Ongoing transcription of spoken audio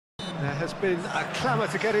There has been a clamour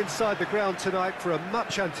to get inside the ground tonight for a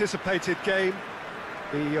much-anticipated game.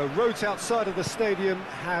 The roads outside of the stadium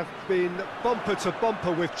have been bumper to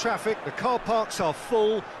bumper with traffic. The car parks are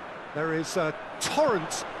full. There is a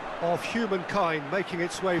torrent of humankind making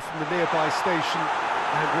its way from the nearby station,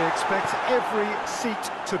 and we expect every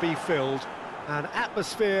seat to be filled. An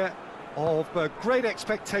atmosphere of great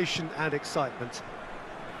expectation and excitement.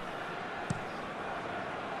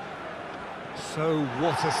 So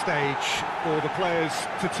what a stage for the players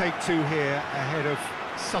to take to here ahead of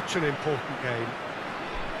such an important game.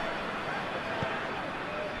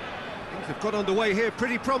 Things have got underway here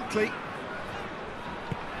pretty promptly.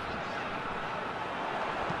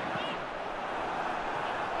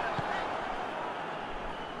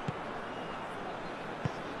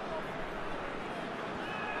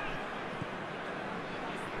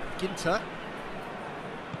 Ginter.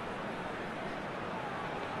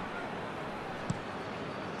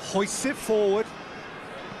 Hoists it forward.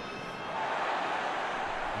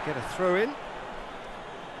 They get a throw in.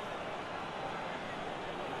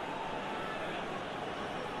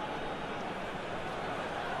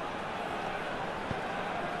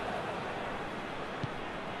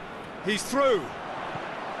 He's through.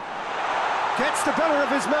 Gets the better of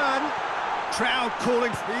his man. Crowd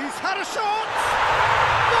calling. He's had a shot!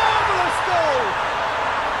 Marvellous goal!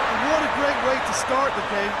 And what a great way to start the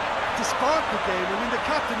game, to spark the game. I mean, the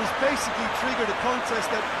captain has basically triggered a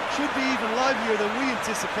contest that should be even livelier than we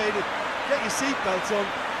anticipated. Get your seatbelts on,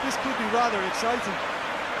 this could be rather exciting.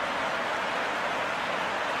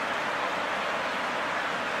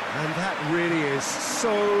 And that really is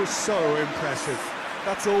so impressive.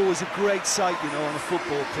 That's always a great sight, you know, on a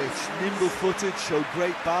football pitch. Nimble-footed, showed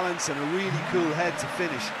great balance and a really cool head to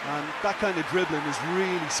finish. And that kind of dribbling is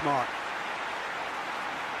really smart.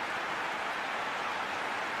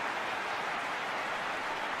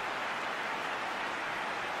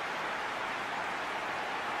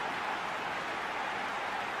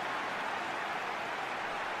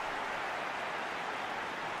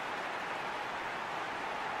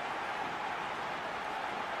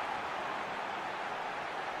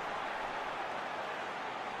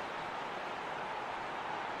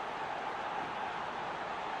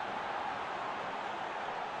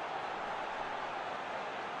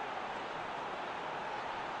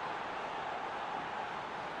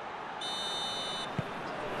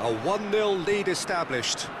 A 1-0 lead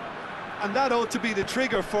established. And that ought to be the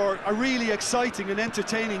trigger for a really exciting and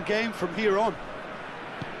entertaining game from here on.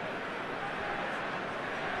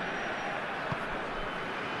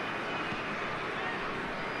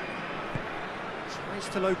 Tries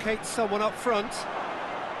to locate someone up front.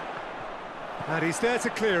 And he's there to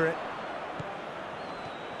clear it.